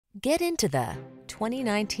Get into the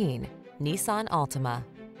 2019 Nissan Altima.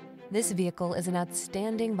 This vehicle is an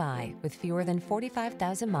outstanding buy with fewer than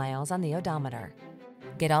 45,000 miles on the odometer.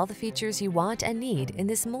 Get all the features you want and need in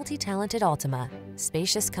this multi-talented Altima.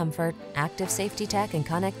 Spacious comfort, active safety tech and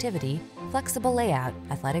connectivity, flexible layout,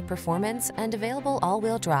 athletic performance, and available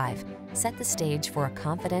all-wheel drive set the stage for a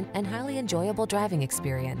confident and highly enjoyable driving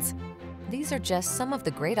experience. These are just some of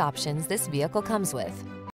the great options this vehicle comes with: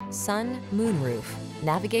 sun, moonroof,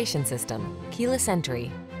 navigation system, keyless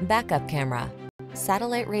entry, backup camera,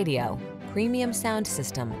 satellite radio, premium sound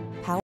system,